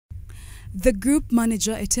The group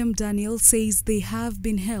manager, Etem Daniel, says they have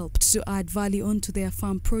been helped to add value onto their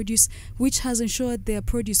farm produce, which has ensured their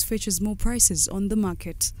produce fetches more prices on the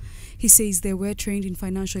market. He says they were trained in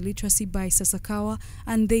financial literacy by Sasakawa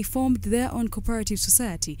and they formed their own cooperative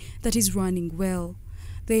society that is running well.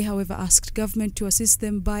 They, however, asked government to assist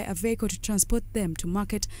them buy a vehicle to transport them to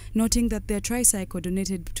market, noting that their tricycle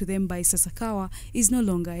donated to them by Sasakawa is no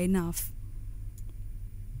longer enough.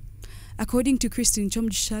 According to Christine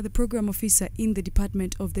Chomjisha, the program officer in the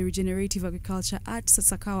Department of the Regenerative Agriculture at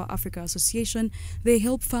Sasakawa Africa Association, they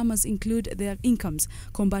help farmers include their incomes,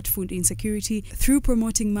 combat food insecurity through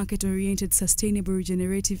promoting market-oriented, sustainable,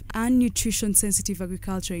 regenerative and nutrition-sensitive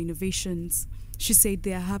agriculture innovations. She said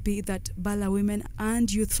they are happy that Bala Women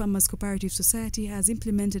and Youth Farmers Cooperative Society has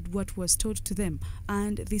implemented what was taught to them,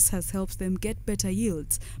 and this has helped them get better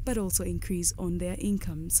yields but also increase on their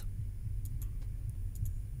incomes.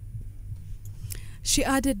 She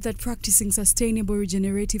added that practicing sustainable,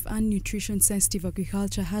 regenerative and nutrition-sensitive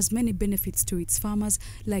agriculture has many benefits to its farmers,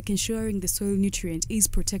 like ensuring the soil nutrient is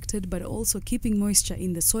protected but also keeping moisture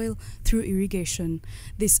in the soil through irrigation.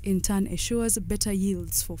 This in turn assures better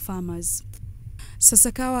yields for farmers.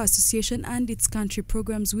 Sasakawa Association and its country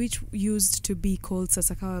programs, which used to be called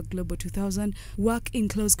Sasakawa Global 2000, work in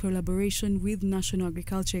close collaboration with National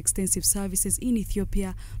Agriculture Extensive Services in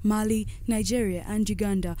Ethiopia, Mali, Nigeria and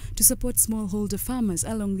Uganda to support smallholder farmers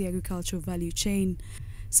along the agricultural value chain.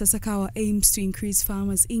 Sasakawa aims to increase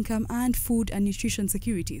farmers' income and food and nutrition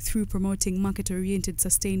security through promoting market-oriented,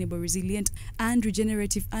 sustainable, resilient and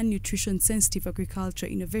regenerative and nutrition-sensitive agriculture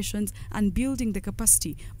innovations and building the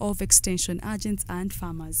capacity of extension agents and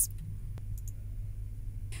farmers.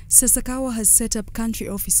 Sasakawa has set up country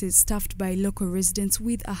offices staffed by local residents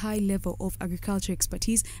with a high level of agriculture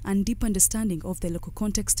expertise and deep understanding of the local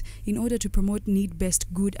context in order to promote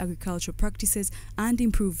need-based good agricultural practices and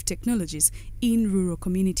improve technologies in rural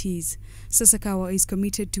communities. Sasakawa is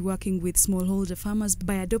committed to working with smallholder farmers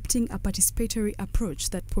by adopting a participatory approach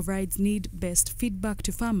that provides need-based feedback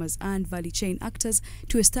to farmers and value chain actors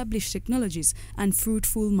to establish technologies and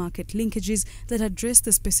fruitful market linkages that address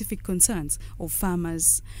the specific concerns of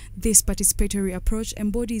farmers. This participatory approach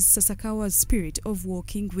embodies Sasakawa's spirit of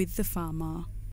working with the farmer.